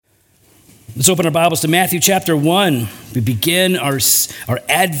Let's open our Bibles to Matthew chapter 1. We begin our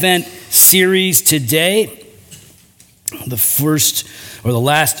Advent series today. The first or the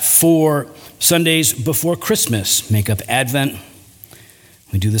last 4 Sundays before Christmas make up Advent.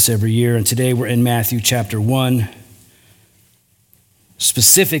 We do this every year, and today we're in Matthew chapter 1,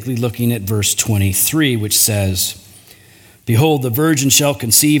 specifically looking at verse 23, which says, "Behold, the virgin shall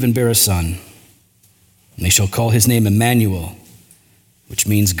conceive and bear a son, and they shall call his name Emmanuel," which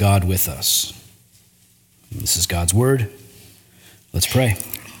means God with us. This is God's word. Let's pray.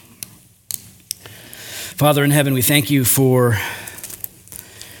 Father in heaven, we thank you for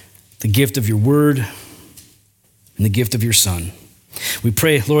the gift of your word and the gift of your Son. We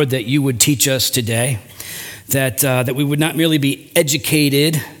pray, Lord, that you would teach us today, that we would not merely be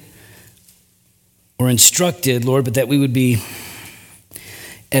educated or instructed, Lord, but that we would be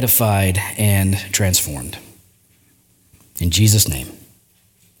edified and transformed. In Jesus' name.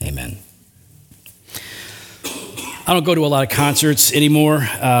 Amen. I don't go to a lot of concerts anymore.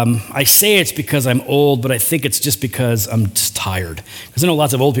 I say it's because I'm old, but I think it's just because I'm just tired. Because I know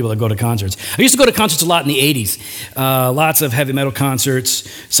lots of old people that go to concerts. I used to go to concerts a lot in the 80s. Lots of heavy metal concerts,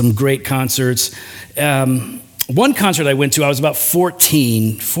 some great concerts. One concert I went to, I was about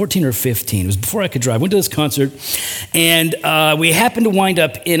 14 or 15. It was before I could drive. I went to this concert, and we happened to wind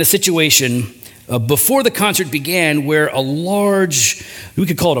up in a situation before the concert began, where a large, we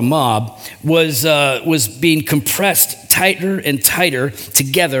could call it a mob, was being compressed tighter and tighter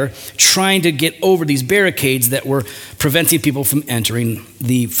together, trying to get over these barricades that were preventing people from entering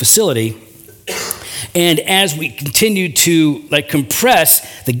the facility. And as we continued to compress,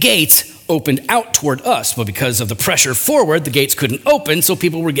 the gates opened out toward us, but because of the pressure forward, the gates couldn't open, so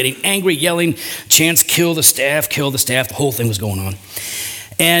people were getting angry, yelling, chants, kill the staff, the whole thing was going on.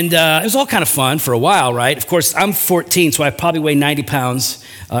 And it was all kind of fun for a while, right? Of course, I'm 14, so I probably weigh 90 pounds.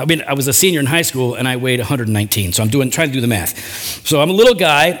 I was a senior in high school, and I weighed 119, so I'm trying to do the math. So I'm a little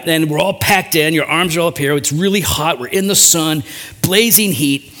guy, and we're all packed in. Your arms are all up here. It's really hot. We're in the sun, blazing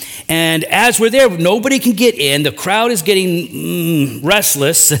heat. And as we're there, nobody can get in. The crowd is getting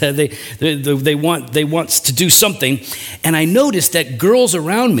restless. They want to do something. And I noticed that girls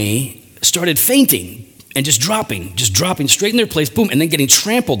around me started fainting. And just dropping straight in their place, boom, and then getting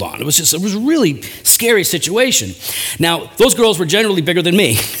trampled on. It was a really scary situation. Now, those girls were generally bigger than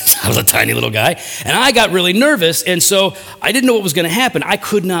me. I was a tiny little guy, and I got really nervous, and so I didn't know what was going to happen. I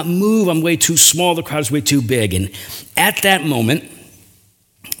could not move. I'm way too small. The crowd is way too big. And at that moment,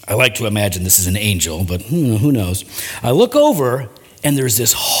 I like to imagine this is an angel, but who knows? I look over, and there's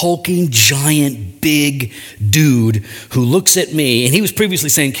this hulking, giant, big dude who looks at me, and he was previously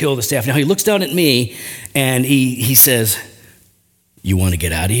saying, kill the staff. Now he looks down at me, and he says, "You want to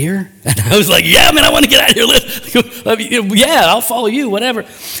get out of here?" And I was like, "Yeah, man, I want to get out of here. Yeah, I'll follow you, whatever."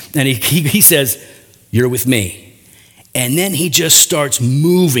 And he says, "You're with me." And then he just starts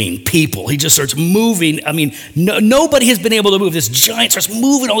moving people. He just starts moving. I mean, nobody has been able to move. This giant starts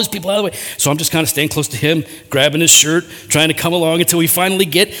moving all these people out of the way. So I'm just kind of staying close to him, grabbing his shirt, trying to come along until we finally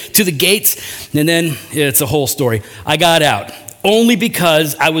get to the gates. And then it's a whole story. I got out only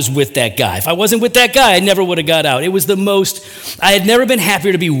because I was with that guy. If I wasn't with that guy, I never would have got out. It was I had never been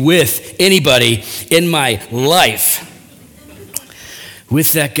happier to be with anybody in my life.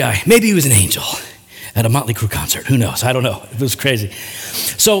 With that guy. Maybe he was an angel at a Motley Crue concert. Who knows? I don't know. It was crazy.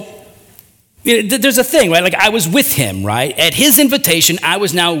 So there's a thing, right? Like I was with him, right? At his invitation, I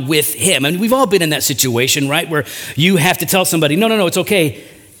was now with him. And we've all been in that situation, right? Where you have to tell somebody, no, it's okay.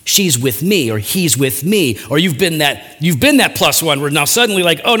 She's with me, or he's with me. Or you've been that plus one where now suddenly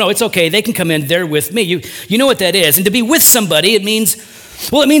like, oh no, it's okay. They can come in. They're with me. You know what that is. And to be with somebody, it means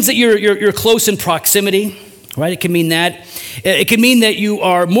that you're close in proximity. Right? It can mean that. It can mean that you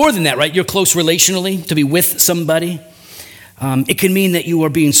are more than that, right? You're close relationally, to be with somebody. It can mean that you are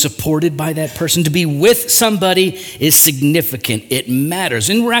being supported by that person. To be with somebody is significant. It matters.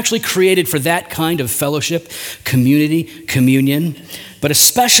 And we're actually created for that kind of fellowship, community, communion, but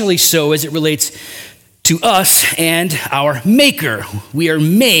especially so as it relates to us and our Maker. We are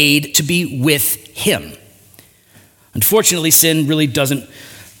made to be with him. Unfortunately, sin really doesn't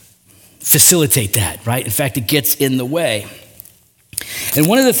facilitate that, right? In fact, it gets in the way. And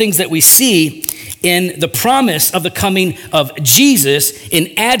one of the things that we see in the promise of the coming of Jesus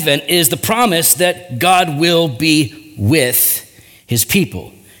in Advent is the promise that God will be with his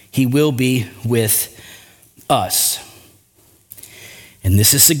people. He will be with us. And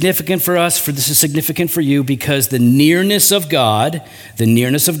this is significant for us, this is significant for you, because the nearness of God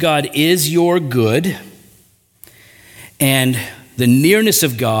is your good. And the nearness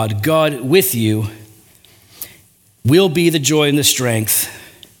of God, God with you, will be the joy and the strength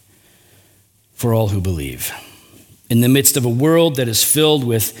for all who believe. In the midst of a world that is filled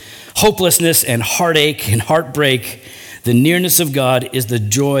with hopelessness and heartache and heartbreak, the nearness of God is the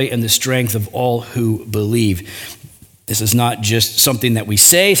joy and the strength of all who believe. This is not just something that we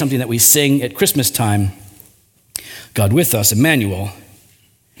say, something that we sing at Christmas time. God with us, Emmanuel,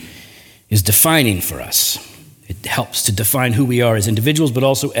 is defining for us. It helps to define who we are as individuals, but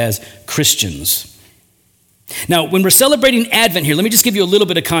also as Christians. Now, when we're celebrating Advent here, let me just give you a little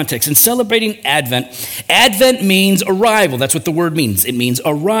bit of context. In celebrating Advent, Advent means arrival. That's what the word means. It means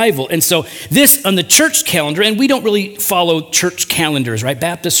arrival. And so this on the church calendar, and we don't really follow church calendars, right?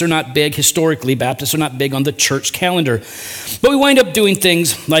 Baptists are not big, historically, Baptists are not big on the church calendar. But we wind up doing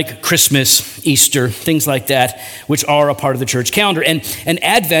things like Christmas, Easter, things like that, which are a part of the church calendar. And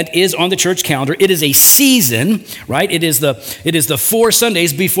Advent is on the church calendar. It is a season, right? It is the 4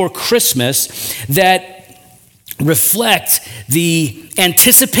 Sundays before Christmas that reflect the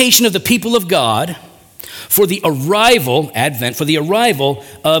anticipation of the people of God for the arrival, Advent, for the arrival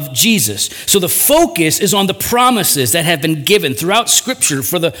of Jesus. So the focus is on the promises that have been given throughout Scripture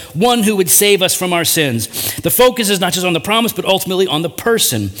for the one who would save us from our sins. The focus is not just on the promise, but ultimately on the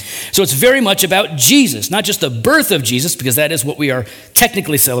person. So it's very much about Jesus, not just the birth of Jesus, because that is what we are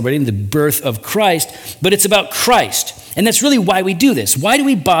technically celebrating, the birth of Christ, but it's about Christ. And that's really why we do this. Why do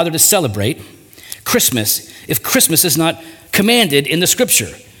we bother to celebrate Christmas if Christmas is not commanded in the Scripture?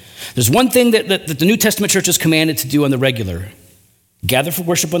 There's one thing that the New Testament church is commanded to do on the regular: gather for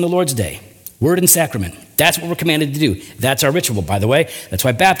worship on the Lord's Day, word and sacrament. That's what we're commanded to do. That's our ritual, by the way. That's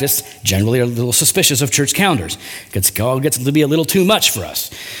why Baptists generally are a little suspicious of church calendars. It all gets to be a little too much for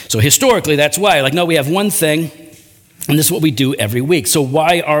us. So historically, that's why. No, we have one thing, and this is what we do every week. So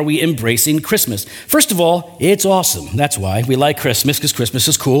why are we embracing Christmas? First of all, it's awesome. That's why we like Christmas, because Christmas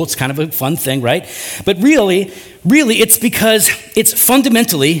is cool. It's kind of a fun thing, right? But really, it's because it's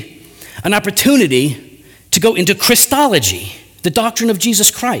fundamentally an opportunity to go into Christology, the doctrine of Jesus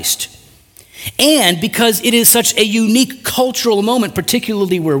Christ. And because it is such a unique cultural moment,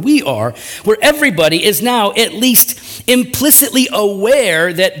 particularly where we are, where everybody is now at least implicitly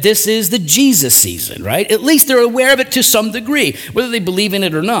aware that this is the Jesus season, right? At least they're aware of it to some degree, whether they believe in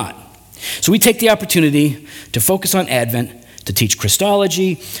it or not. So we take the opportunity to focus on Advent, to teach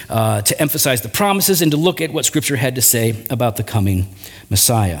Christology, to emphasize the promises, and to look at what Scripture had to say about the coming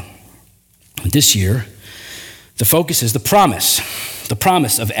Messiah. This year, the focus is the promise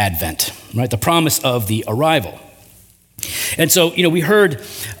of Advent, right? The promise of the arrival. And so, we heard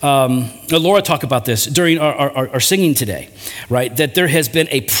Laura talk about this during our singing today, right? That there has been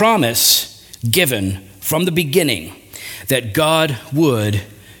a promise given from the beginning that God would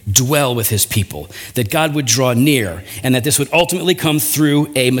dwell with his people, that God would draw near, and that this would ultimately come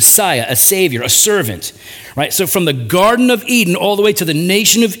through a Messiah, a Savior, a servant, right? So from the Garden of Eden all the way to the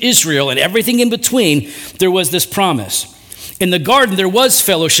nation of Israel and everything in between, there was this promise. In the garden, there was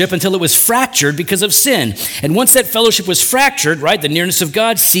fellowship until it was fractured because of sin. And once that fellowship was fractured, right, the nearness of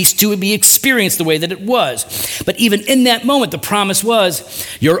God ceased to be experienced the way that it was. But even in that moment, the promise was,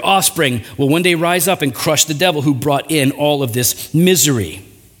 your offspring will one day rise up and crush the devil who brought in all of this misery.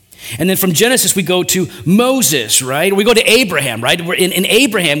 And then from Genesis, we go to Moses, right? We go to Abraham, right? In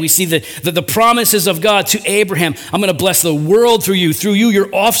Abraham, we see the promises of God to Abraham. I'm going to bless the world through you. Through you,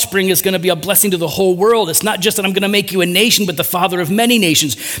 your offspring is going to be a blessing to the whole world. It's not just that I'm going to make you a nation, but the father of many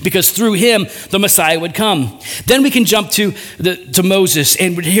nations, because through him, the Messiah would come. Then we can jump to Moses,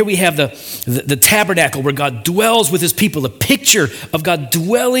 and here we have the tabernacle where God dwells with his people, a picture of God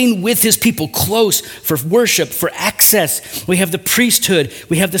dwelling with his people close for worship, for access. We have the priesthood.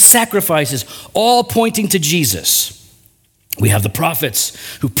 We have the sacrifices, all pointing to Jesus. We have the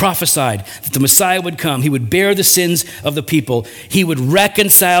prophets who prophesied that the Messiah would come. He would bear the sins of the people. He would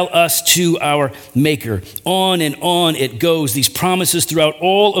reconcile us to our Maker. On and on it goes. These promises throughout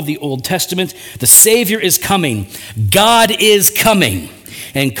all of the Old Testament. The Savior is coming. God is coming,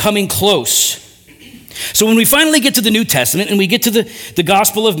 and coming close. So when we finally get to the New Testament and we get to the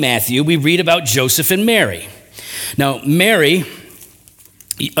Gospel of Matthew, we read about Joseph and Mary. Now, Mary,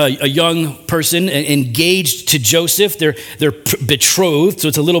 a young person engaged to Joseph. They're betrothed, so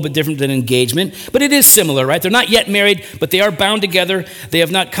it's a little bit different than engagement, but it is similar, right? They're not yet married, but they are bound together. They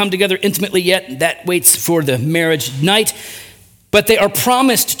have not come together intimately yet. That waits for the marriage night. But they are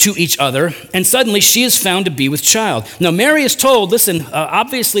promised to each other, and suddenly she is found to be with child. Now, Mary is told, listen,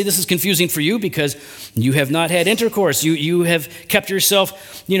 obviously this is confusing for you because you have not had intercourse. You have kept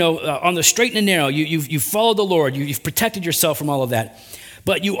yourself, on the straight and narrow. You've followed the Lord. You've protected yourself from all of that.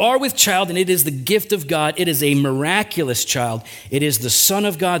 But you are with child, and it is the gift of God. It is a miraculous child. It is the Son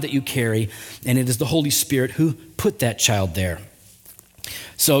of God that you carry, and it is the Holy Spirit who put that child there.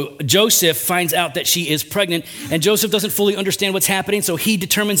 So Joseph finds out that she is pregnant, and Joseph doesn't fully understand what's happening, so he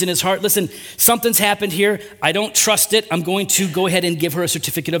determines in his heart, listen, something's happened here. I don't trust it. I'm going to go ahead and give her a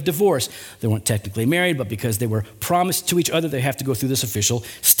certificate of divorce. They weren't technically married, but because they were promised to each other, they have to go through this official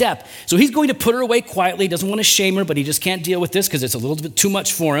step. So he's going to put her away quietly. He doesn't want to shame her, but he just can't deal with this because it's a little bit too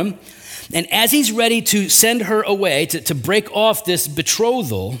much for him. And as he's ready to send her away, to break off this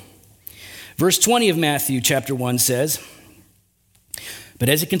betrothal, verse 20 of Matthew chapter 1 says, "But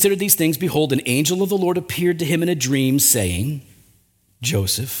as he considered these things, behold, an angel of the Lord appeared to him in a dream, saying,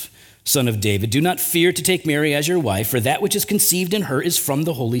 Joseph, son of David, do not fear to take Mary as your wife, for that which is conceived in her is from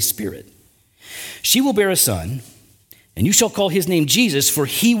the Holy Spirit. She will bear a son, and you shall call his name Jesus, for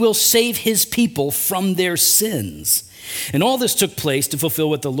he will save his people from their sins. And all this took place to fulfill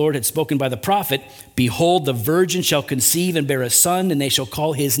what the Lord had spoken by the prophet. Behold, the virgin shall conceive and bear a son, and they shall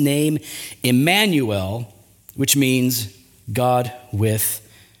call his name Emmanuel," which means God with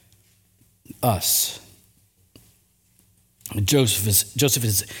us. Joseph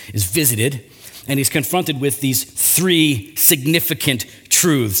is visited, and he's confronted with these three significant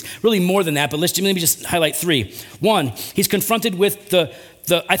truths. Really more than that, but let me just highlight three. One, he's confronted with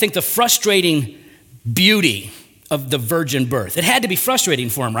the frustrating beauty of the virgin birth. It had to be frustrating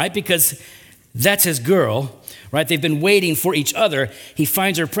for him, right? Because that's his girl, right? They've been waiting for each other. He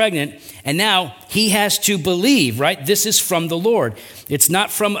finds her pregnant, and now he has to believe, right? This is from the Lord. It's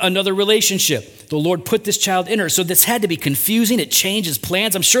not from another relationship. The Lord put this child in her. So this had to be confusing. It changes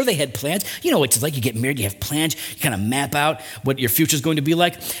plans. I'm sure they had plans. You know what it's like. You get married, you have plans. You kind of map out what your future is going to be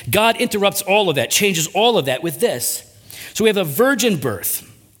like. God interrupts all of that, changes all of that with this. So we have a virgin birth.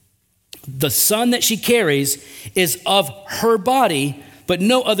 The son that she carries is of her body, but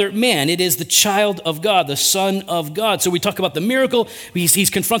no other man. It is the child of God, the Son of God. So we talk about the miracle.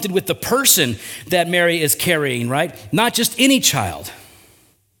 He's confronted with the person that Mary is carrying, right? Not just any child.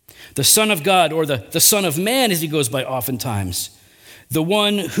 The Son of God, or the Son of Man, as he goes by oftentimes. The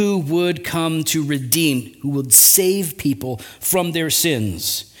one who would come to redeem, who would save people from their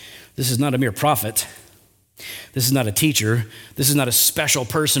sins. This is not a mere prophet. This is not a teacher. This is not a special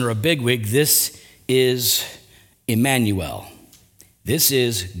person or a bigwig. This is Emmanuel. This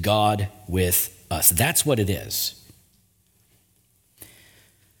is God with us. That's what it is.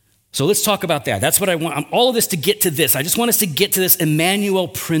 So let's talk about that. That's what I want. All of this to get to this. I just want us to get to this Emmanuel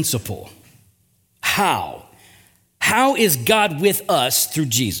principle. How? How is God with us through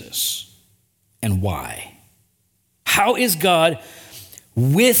Jesus? And why? How is God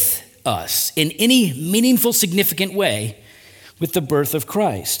with us in any meaningful, significant way with the birth of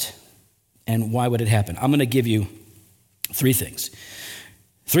Christ? And why would it happen? I'm going to give you three things.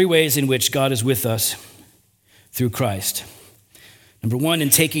 Three ways in which God is with us through Christ. Number one, in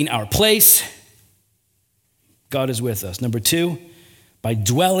taking our place, God is with us. Number two, by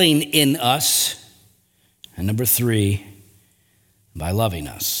dwelling in us. And number three, by loving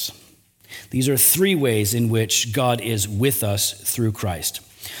us. These are three ways in which God is with us through Christ.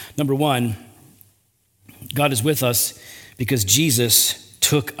 Number one, God is with us because Jesus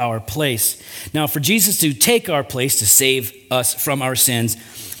took our place. Now, for Jesus to take our place, to save us from our sins,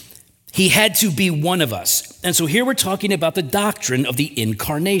 he had to be one of us. And so here we're talking about the doctrine of the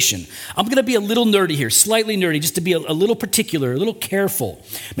incarnation. I'm going to be a little nerdy here, slightly nerdy, just to be a little particular, a little careful,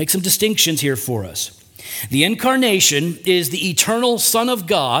 make some distinctions here for us. The incarnation is the eternal Son of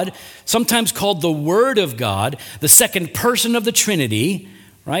God, sometimes called the Word of God, the second person of the Trinity,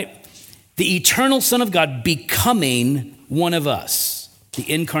 right? The eternal Son of God becoming one of us, the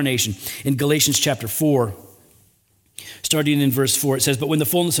incarnation. In Galatians chapter 4, starting in verse 4, it says, "But when the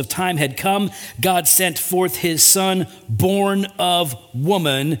fullness of time had come, God sent forth his Son, born of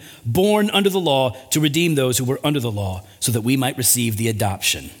woman, born under the law, to redeem those who were under the law, so that we might receive the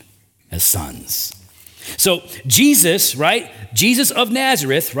adoption as sons." So Jesus, right? Jesus of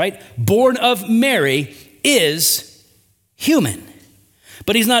Nazareth, right? Born of Mary, is human.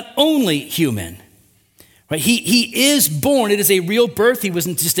 But he's not only human, right? He is born. It is a real birth. He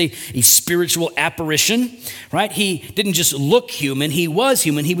wasn't just a spiritual apparition, right? He didn't just look human. He was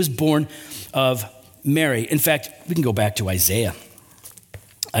human. He was born of Mary. In fact, we can go back to Isaiah.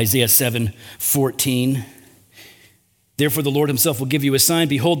 Isaiah 7:14. "Therefore the Lord himself will give you a sign.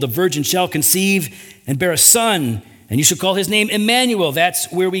 Behold, the virgin shall conceive and bear a son, and you shall call his name Emmanuel." That's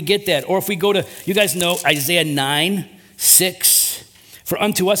where we get that. Or if we go to, you guys know Isaiah 9:6. "For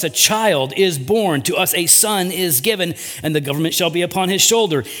unto us a child is born, to us a son is given, and the government shall be upon his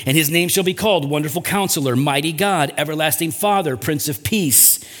shoulder, and his name shall be called Wonderful Counselor, Mighty God, Everlasting Father, Prince of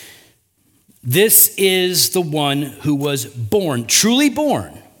Peace." This is the one who was born, truly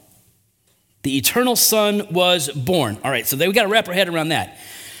born, The eternal Son was born. All right, so we got to wrap our head around that.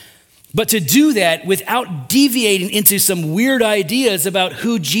 But to do that without deviating into some weird ideas about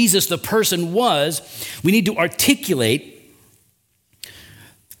who Jesus the person was, we need to articulate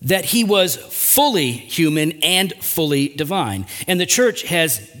that he was fully human and fully divine. And the church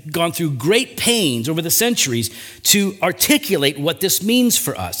has gone through great pains over the centuries to articulate what this means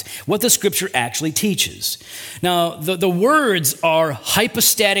for us, what the scripture actually teaches. Now, the words are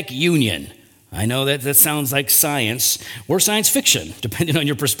hypostatic union. I know that sounds like science or science fiction, depending on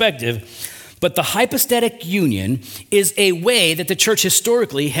your perspective. But the hypostatic union is a way that the church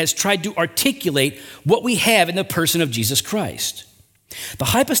historically has tried to articulate what we have in the person of Jesus Christ. The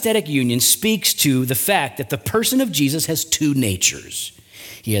hypostatic union speaks to the fact that the person of Jesus has two natures.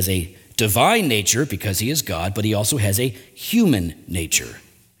 He has a divine nature because he is God, but he also has a human nature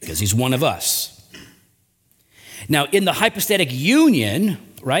because he's one of us. Now, in the hypostatic union,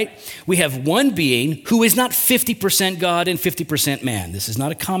 right, we have one being who is not 50% God and 50% man. This is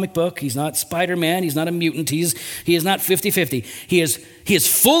not a comic book. He's not Spider-Man. He's not a mutant. He is not 50-50. He is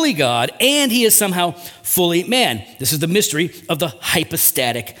fully God and he is somehow fully man. This is the mystery of the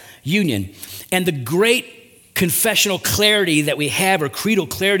hypostatic union. And the great confessional clarity that we have, or creedal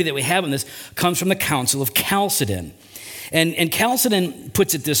clarity that we have on this, comes from the Council of Chalcedon. And Chalcedon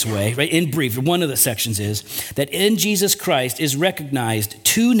puts it this way, right, in brief. One of the sections is that in Jesus Christ is recognized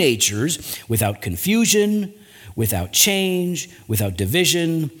two natures without confusion, without change, without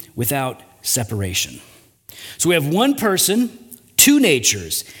division, without separation. So we have one person, two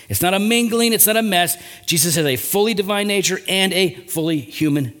natures. It's not a mingling, it's not a mess. Jesus has a fully divine nature and a fully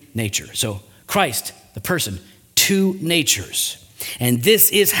human nature. So Christ, the person, two natures. And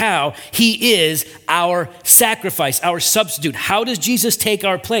this is how he is our sacrifice, our substitute. How does Jesus take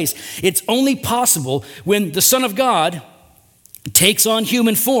our place? It's only possible when the Son of God takes on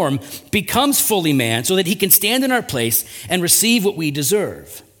human form, becomes fully man, so that he can stand in our place and receive what we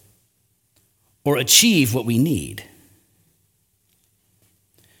deserve or achieve what we need.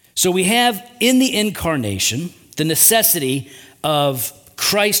 So we have in the incarnation the necessity of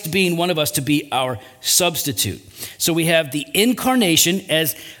Christ being one of us to be our substitute. So we have the incarnation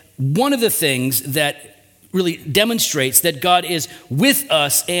as one of the things that really demonstrates that God is with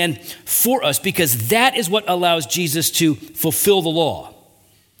us and for us, because that is what allows Jesus to fulfill the law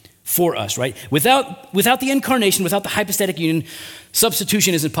for us, right? Without the incarnation, without the hypostatic union,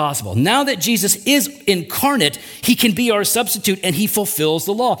 substitution isn't possible. Now that Jesus is incarnate, he can be our substitute and he fulfills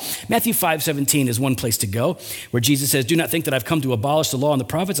the law. Matthew 5:17 is one place to go where Jesus says, "Do not think that I've come to abolish the law and the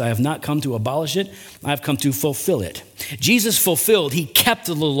prophets. I have not come to abolish it. I've come to fulfill it." Jesus fulfilled, he kept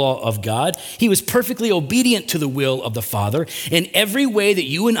the law of God. He was perfectly obedient to the will of the Father. In every way that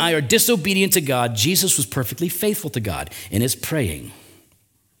you and I are disobedient to God, Jesus was perfectly faithful to God in his praying,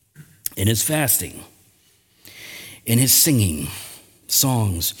 in his fasting, in his singing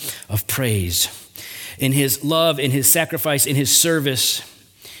songs of praise, in his love, in his sacrifice, in his service,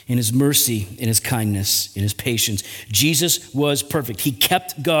 in his mercy, in his kindness, in his patience. Jesus was perfect. He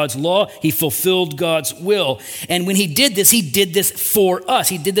kept God's law. He fulfilled God's will. And when he did this for us.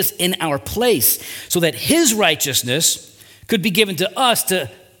 He did this in our place so that his righteousness could be given to us to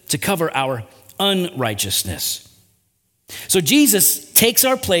cover our unrighteousness. So Jesus takes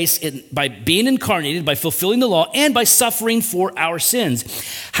our place by being incarnated, by fulfilling the law, and by suffering for our sins.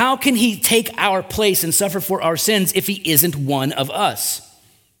 How can he take our place and suffer for our sins if he isn't one of us?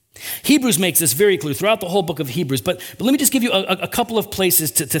 Hebrews makes this very clear throughout the whole book of Hebrews, but let me just give you a couple of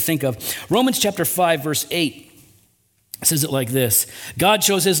places to think of. Romans chapter 5, verse 8 says it like this: God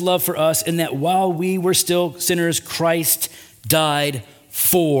shows his love for us in that while we were still sinners, Christ died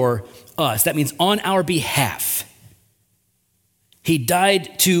for us. That means on our behalf. He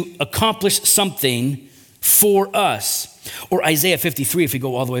died to accomplish something for us. Or Isaiah 53, if we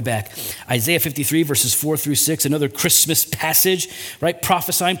go all the way back. Isaiah 53, verses 4 through 6, another Christmas passage, right?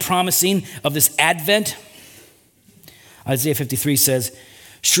 Promising of this Advent. Isaiah 53 says,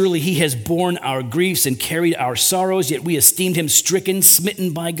 "Surely he has borne our griefs and carried our sorrows, yet we esteemed him stricken,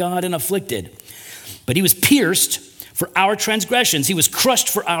 smitten by God, and afflicted. But he was pierced for our transgressions. He was crushed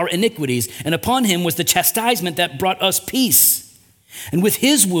for our iniquities, and upon him was the chastisement that brought us peace. And with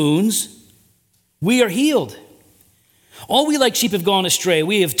his wounds, we are healed. All we like sheep have gone astray.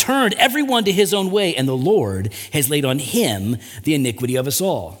 We have turned everyone to his own way, and the Lord has laid on him the iniquity of us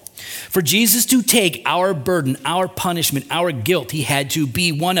all." For Jesus to take our burden, our punishment, our guilt, he had to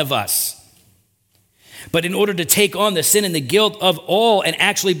be one of us. But in order to take on the sin and the guilt of all and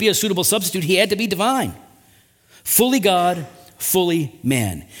actually be a suitable substitute, he had to be divine. Fully God, fully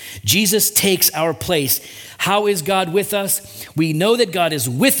man. Jesus takes our place. How is God with us? We know that God is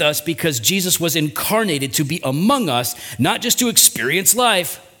with us because Jesus was incarnated to be among us, not just to experience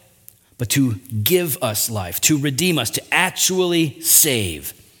life, but to give us life, to redeem us, to actually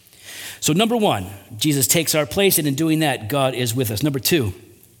save. So number one, Jesus takes our place, and in doing that, God is with us. Number two,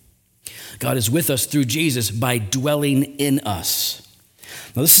 God is with us through Jesus by dwelling in us.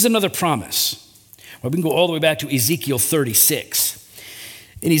 Now, this is another promise. Well, we can go all the way back to Ezekiel 36.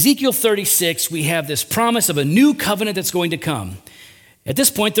 In Ezekiel 36, we have this promise of a new covenant that's going to come. At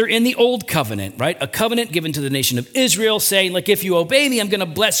this point, they're in the old covenant, right? A covenant given to the nation of Israel saying, like, if you obey me, I'm going to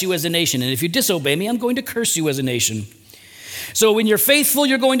bless you as a nation. And if you disobey me, I'm going to curse you as a nation. So when you're faithful,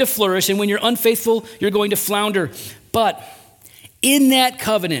 you're going to flourish. And when you're unfaithful, you're going to flounder. But in that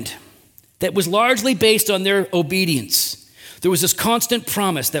covenant that was largely based on their obedience, there was this constant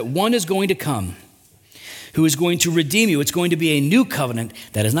promise that one is going to come who is going to redeem you. It's going to be a new covenant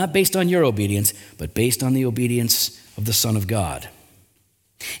that is not based on your obedience, but based on the obedience of the Son of God.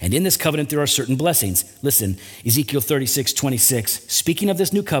 And in this covenant, there are certain blessings. Listen, Ezekiel 36:26, speaking of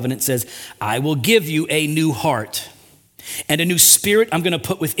this new covenant, says, I will give you a new heart and a new spirit I'm going to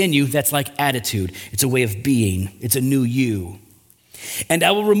put within you. That's like attitude. It's a way of being. It's a new you. And I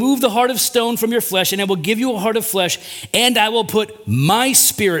will remove the heart of stone from your flesh, and I will give you a heart of flesh, and I will put my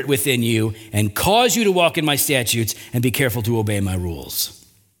spirit within you and cause you to walk in my statutes and be careful to obey my rules.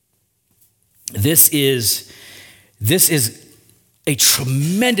 This is a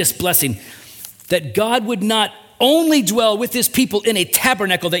tremendous blessing that God would not only dwell with his people in a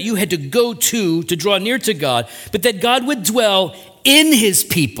tabernacle that you had to go to draw near to God, but that God would dwell in his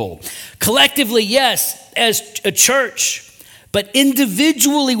people. Collectively, yes, as a church, but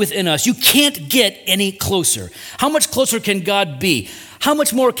individually within us. You can't get any closer. How much closer can God be? How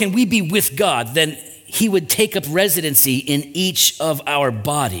much more can we be with God than he would take up residency in each of our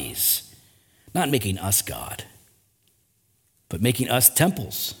bodies? Not making us God, but making us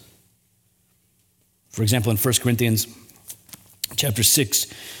temples. For example, in 1 Corinthians chapter 6,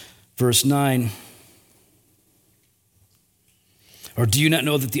 verse 9, or do you not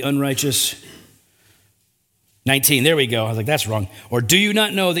know that the unrighteous, 19, there we go. I was like, that's wrong. Or do you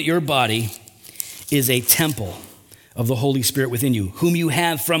not know that your body is a temple of the Holy Spirit within you, whom you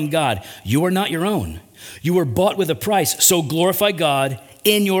have from God? You are not your own. You were bought with a price, so glorify God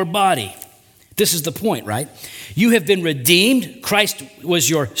in your body. This is the point, right? You have been redeemed. Christ was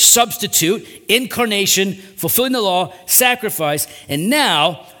your substitute, incarnation, fulfilling the law, sacrifice, and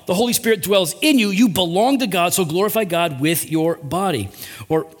now the Holy Spirit dwells in you. You belong to God, so glorify God with your body.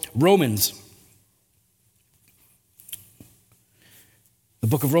 Or Romans. The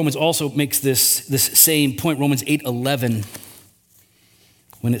book of Romans also makes this same point, Romans 8:11,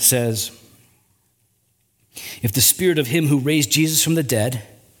 when it says, if the spirit of him who raised Jesus from the dead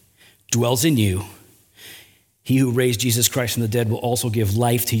dwells in you, he who raised Jesus Christ from the dead will also give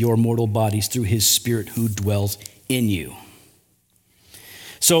life to your mortal bodies through his spirit who dwells in you.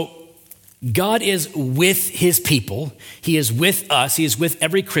 So God is with his people. He is with us. He is with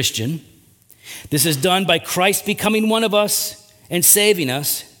every Christian. This is done by Christ becoming one of us and saving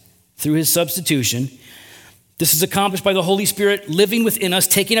us through his substitution. This is accomplished by the Holy Spirit living within us,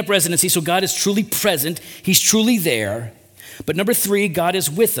 taking up residency. So God is truly present. He's truly there. But number three, God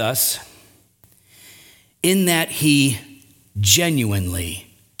is with us in that he genuinely,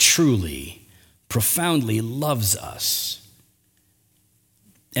 truly, profoundly loves us.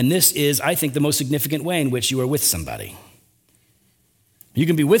 And this is, I think, the most significant way in which you are with somebody. You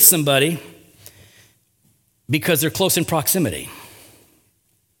can be with somebody because they're close in proximity.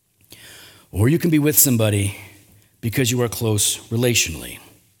 Or you can be with somebody because you are close relationally,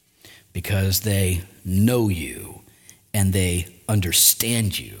 because they know you and they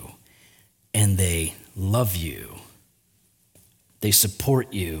understand you and they love you. They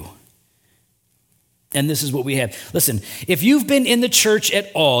support you. And this is what we have. Listen, if you've been in the church at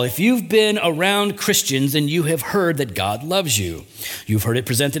all, if you've been around Christians, then you have heard that God loves you. You've heard it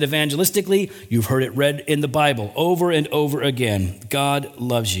presented evangelistically. You've heard it read in the Bible over and over again. God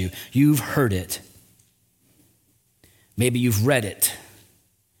loves you. You've heard it. Maybe you've read it.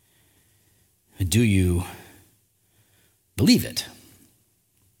 Do you believe it?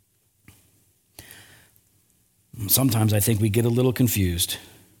 Sometimes I think we get a little confused.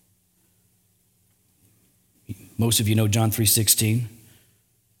 Most of you know John 3:16.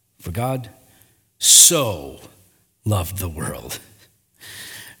 For God so loved the world.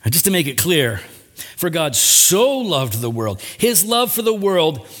 Just to make it clear, for God so loved the world. His love for the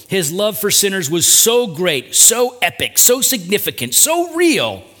world, his love for sinners was so great, so epic, so significant, so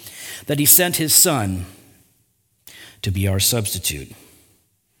real that he sent his son to be our substitute.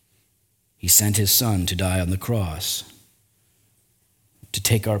 He sent his son to die on the cross, to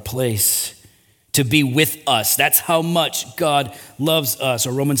take our place, to be with us. That's how much God loves us.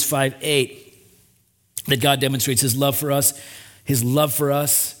 Or Romans 5:8, that God demonstrates his love for us. His love for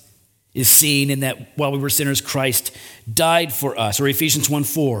us is seen in that while we were sinners, Christ died for us. Or Ephesians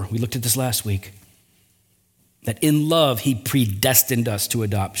 1:4, we looked at this last week, that in love he predestined us to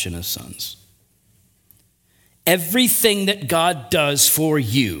adoption as sons. Everything that God does for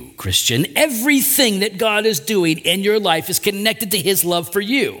you, Christian, everything that God is doing in your life is connected to his love for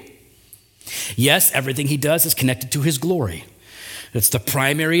you. Yes, everything he does is connected to his glory. It's the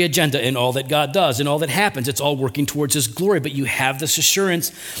primary agenda in all that God does and all that happens. It's all working towards his glory. But you have this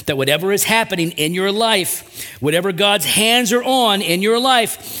assurance that whatever is happening in your life, whatever God's hands are on in your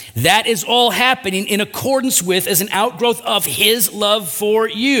life, that is all happening in accordance with, as an outgrowth of his love for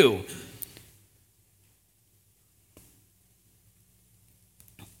you.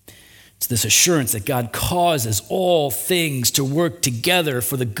 It's this assurance that God causes all things to work together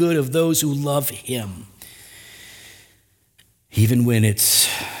for the good of those who love him. Even when it's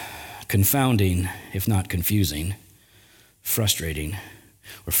confounding, if not confusing, frustrating,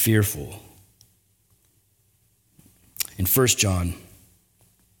 or fearful. In 1 John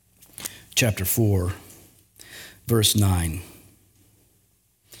chapter 4, verse 9,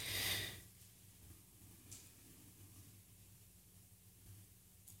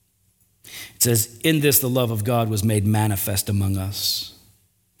 it says, "In this the love of God was made manifest among us,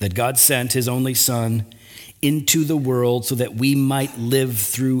 that God sent his only Son into the world so that we might live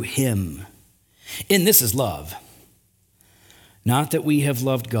through him. In this is love, not that we have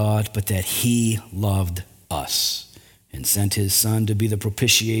loved God, but that he loved us and sent his Son to be the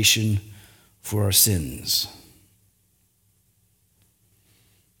propitiation for our sins."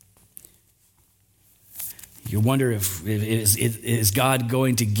 You wonder is God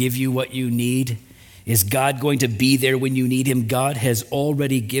going to give you what you need? Is God going to be there when you need him? God has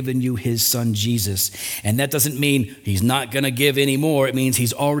already given you his Son, Jesus. And that doesn't mean he's not going to give any more. It means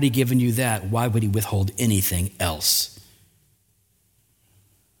he's already given you that. Why would he withhold anything else?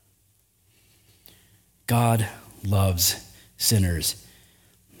 God loves sinners.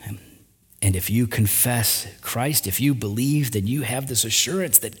 And if you confess Christ, if you believe, then you have this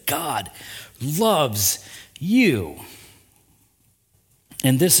assurance that God loves you.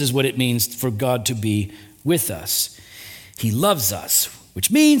 And this is what it means for God to be with us. He loves us,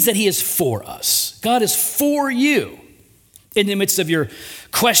 which means that he is for us. God is for you. In the midst of your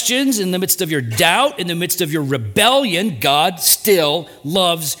questions, in the midst of your doubt, in the midst of your rebellion, God still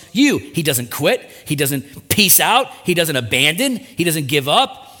loves you. He doesn't quit. He doesn't peace out. He doesn't abandon. He doesn't give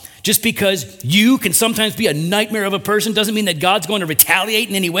up. Just because you can sometimes be a nightmare of a person doesn't mean that God's going to retaliate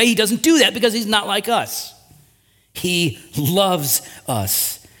in any way. He doesn't do that because he's not like us. He loves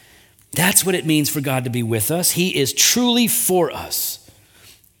us. That's what it means for God to be with us. He is truly for us.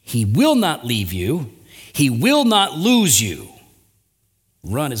 He will not leave you. He will not lose you.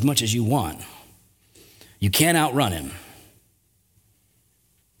 Run as much as you want. You can't outrun him.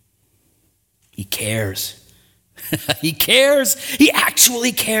 He cares. He cares. He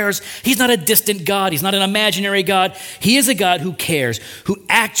actually cares. He's not a distant God. He's not an imaginary God. He is a God who cares, who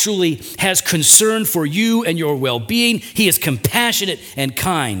actually has concern for you and your well-being. He is compassionate and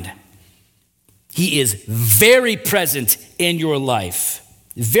kind. He is very present in your life,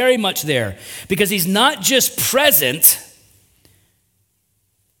 very much there, because he's not just present,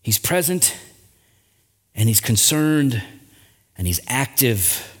 he's present and he's concerned and he's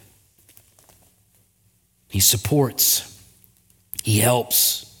active. He supports. He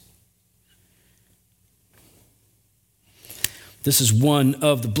helps. This is one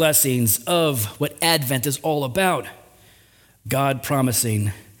of the blessings of what Advent is all about. God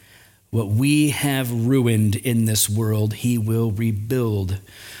promising what we have ruined in this world, he will rebuild.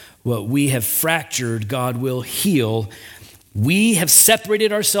 What we have fractured, God will heal. We have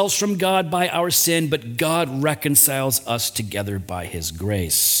separated ourselves from God by our sin, but God reconciles us together by his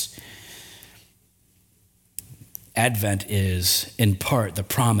grace. Advent is, in part, the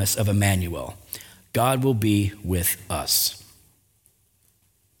promise of Emmanuel. God will be with us.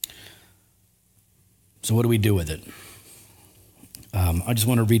 So what do we do with it? I just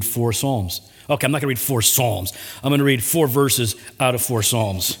want to read 4 Psalms. Okay, I'm not going to read 4 Psalms. I'm going to read 4 verses out of 4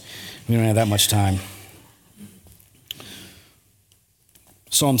 Psalms. We don't have that much time.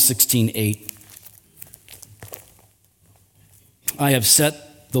 Psalm 16:8. I have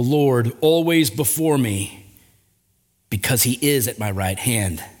set the Lord always before me. Because he is at my right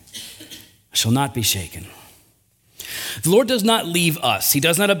hand, I shall not be shaken. The Lord does not leave us. He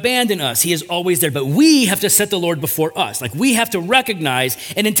does not abandon us. He is always there. But we have to set the Lord before us. Like we have to recognize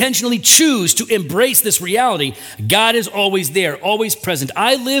and intentionally choose to embrace this reality. God is always there, always present.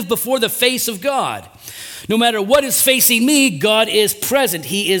 I live before the face of God. No matter what is facing me, God is present.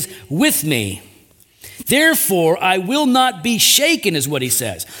 He is with me. Therefore, I will not be shaken, is what he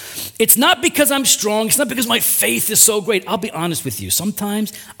says. It's not because I'm strong. It's not because my faith is so great. I'll be honest with you.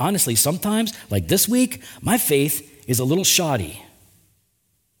 Sometimes, like this week, my faith is a little shoddy.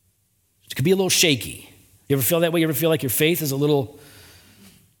 It could be a little shaky. You ever feel that way? You ever feel like your faith is a little...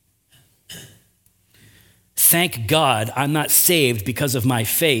 Thank God I'm not saved because of my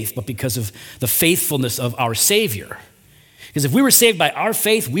faith, but because of the faithfulness of our Savior. Because if we were saved by our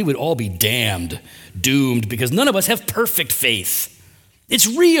faith, we would all be damned, doomed, because none of us have perfect faith. It's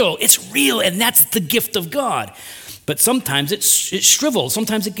real, and that's the gift of God. But sometimes it shrivels,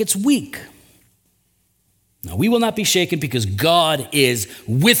 sometimes it gets weak. Now, we will not be shaken because God is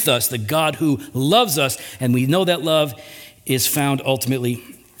with us, the God who loves us, and we know that love is found ultimately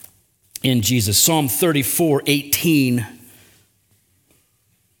in Jesus. Psalm 34:18.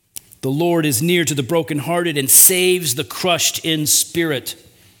 The Lord is near to the brokenhearted and saves the crushed in spirit.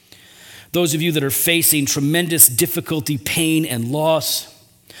 Those of you that are facing tremendous difficulty, pain, and loss,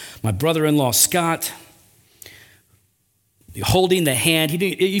 my brother-in-law, Scott, holding the hand.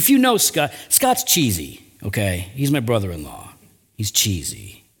 If you know Scott, Scott's cheesy, okay? He's my brother-in-law. He's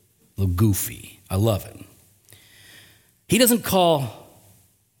cheesy, a little goofy. I love him. He doesn't call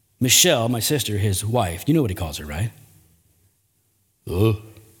Michelle, my sister, his wife. You know what he calls her, right? A little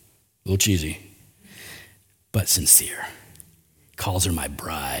cheesy, but sincere. Calls her my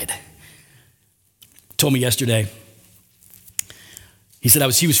bride. Told me yesterday, he said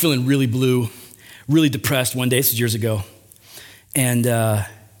he was feeling really blue, really depressed one day, this was years ago, and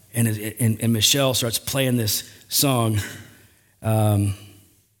Michelle starts playing this song, something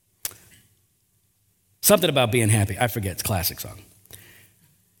about being happy. I forget, it's a classic song.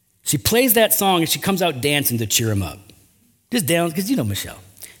 She plays that song and she comes out dancing to cheer him up. Just down, because you know Michelle.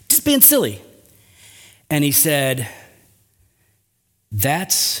 Just being silly. And he said,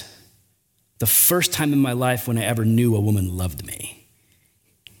 that's the first time in my life when I ever knew a woman loved me.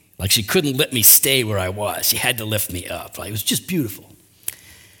 Like she couldn't let me stay where I was. She had to lift me up. Like, it was just beautiful.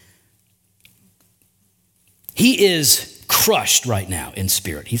 He is crushed right now in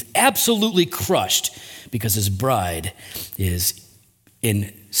spirit. He's absolutely crushed because his bride is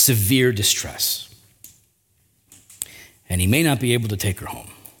in severe distress. And he may not be able to take her home.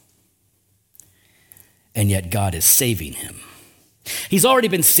 And yet God is saving him. He's already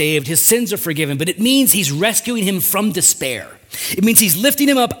been saved. His sins are forgiven, but it means he's rescuing him from despair. It means he's lifting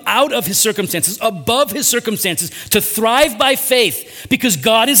him up out of his circumstances, above his circumstances, to thrive by faith because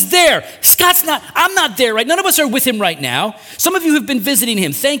God is there. I'm not there, right? None of us are with him right now. Some of you have been visiting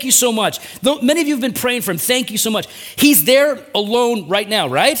him. Thank you so much. Many of you have been praying for him. Thank you so much. He's there alone right now,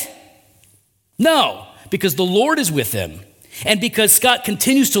 right? No, because the Lord is with him. And because Scott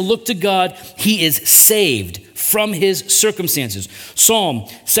continues to look to God, he is saved from his circumstances. Psalm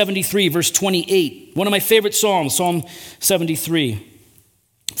 73, verse 28. One of my favorite psalms, Psalm 73.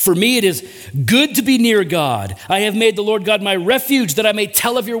 For me it is good to be near God. I have made the Lord God my refuge that I may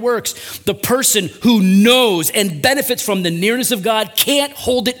tell of your works. The person who knows and benefits from the nearness of God can't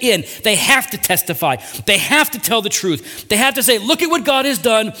hold it in. They have to testify. They have to tell the truth. They have to say, look at what God has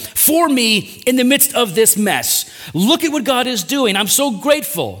done for me in the midst of this mess. Look at what God is doing. I'm so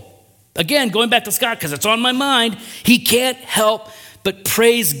grateful. Again, going back to Scott because it's on my mind. He can't help but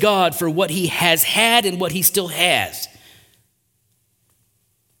praise God for what he has had and what he still has.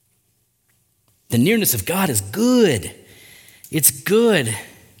 The nearness of God is good. It's good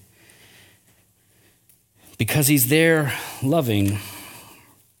because he's there loving.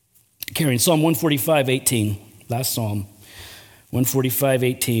 Carrying Psalm 145:18, last Psalm,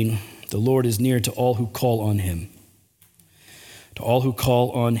 145:18. The Lord is near to all who call on him. To all who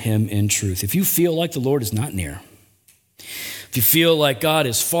call on him in truth. If you feel like the Lord is not near, if you feel like God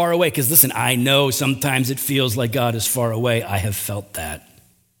is far away, because listen, I know sometimes it feels like God is far away. I have felt that.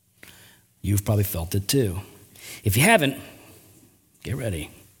 You've probably felt it too. If you haven't, get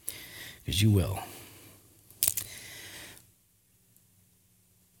ready, because you will.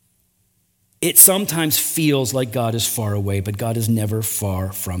 It sometimes feels like God is far away, but God is never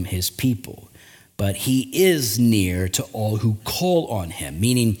far from his people. But he is near to all who call on him,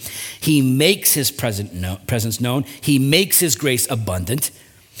 meaning he makes his presence known. He makes his grace abundant.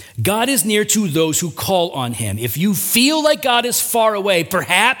 God is near to those who call on him. If you feel like God is far away,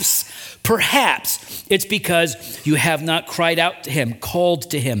 perhaps it's because you have not cried out to him,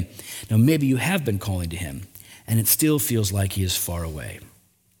 called to him. Now, maybe you have been calling to him, and it still feels like he is far away.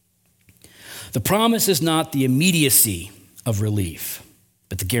 The promise is not the immediacy of relief,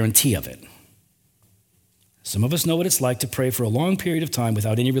 but the guarantee of it. Some of us know what it's like to pray for a long period of time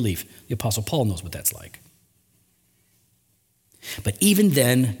without any relief. The Apostle Paul knows what that's like. But even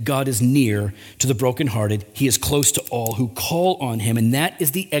then, God is near to the brokenhearted. He is close to all who call on him. And that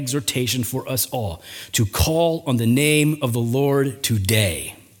is the exhortation for us all, to call on the name of the Lord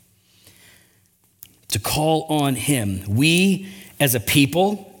today. To call on him. We, as a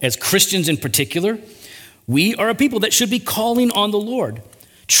people, as Christians in particular, we are a people that should be calling on the Lord,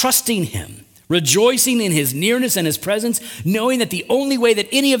 trusting him, rejoicing in his nearness and his presence, knowing that the only way that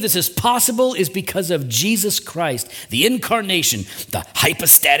any of this is possible is because of Jesus Christ, the incarnation, the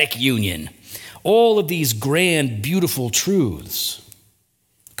hypostatic union. All of these grand, beautiful truths.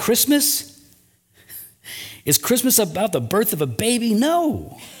 Christmas? Is Christmas about the birth of a baby?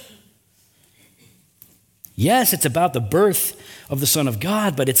 No. Yes, it's about the birth of the Son of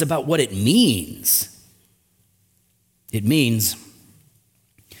God, but it's about what it means. It means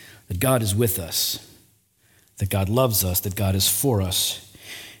that God is with us, that God loves us, that God is for us.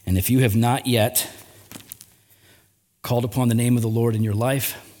 And if you have not yet called upon the name of the Lord in your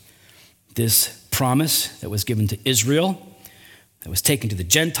life, this promise that was given to Israel, that was taken to the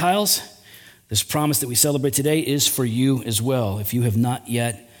Gentiles, this promise that we celebrate today is for you as well. If you have not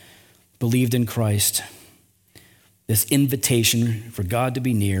yet believed in Christ, this invitation for God to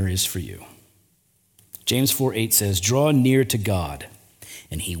be near is for you. James 4:8 says, "Draw near to God,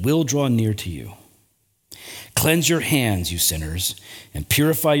 and he will draw near to you. Cleanse your hands, you sinners, and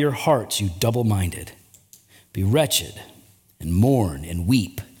purify your hearts, you double-minded. Be wretched and mourn and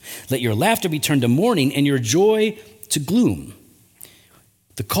weep. Let your laughter be turned to mourning and your joy to gloom."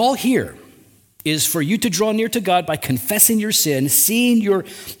 The call here is for you to draw near to God by confessing your sin, seeing your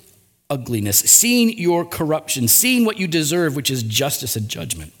ugliness, seeing your corruption, seeing what you deserve, which is justice and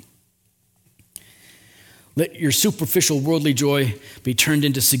judgment. Let your superficial worldly joy be turned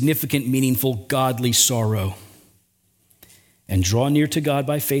into significant, meaningful, godly sorrow. And draw near to God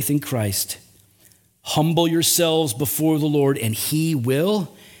by faith in Christ. Humble yourselves before the Lord, and he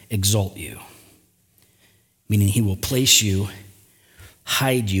will exalt you. Meaning he will place you,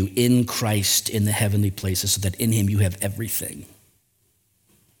 hide you in Christ in the heavenly places so that in him you have everything.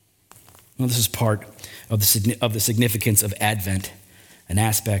 Well, this is part of the significance of Advent, an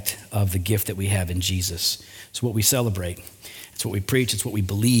aspect of the gift that we have in Jesus. It's what we celebrate. It's what we preach. It's what we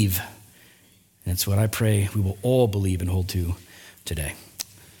believe. And it's what I pray we will all believe and hold to today.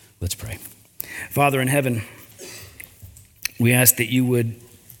 Let's pray. Father in heaven, we ask that you would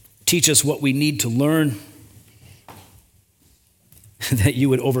teach us what we need to learn, that you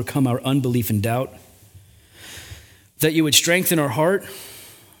would overcome our unbelief and doubt, that you would strengthen our heart,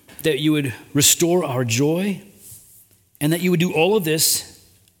 that you would restore our joy, and that you would do all of this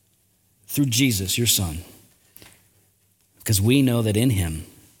through Jesus, your Son. Because we know that in him,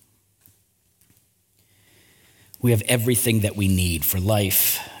 we have everything that we need for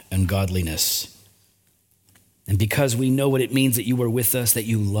life and godliness. And because we know what it means that you are with us, that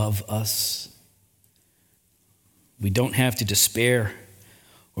you love us, we don't have to despair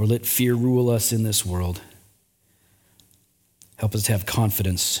or let fear rule us in this world. Help us to have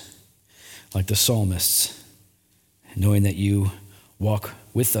confidence like the psalmists, knowing that you walk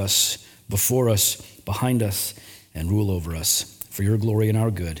with us, before us, behind us, and rule over us for your glory and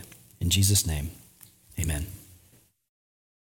our good. In Jesus' name, amen.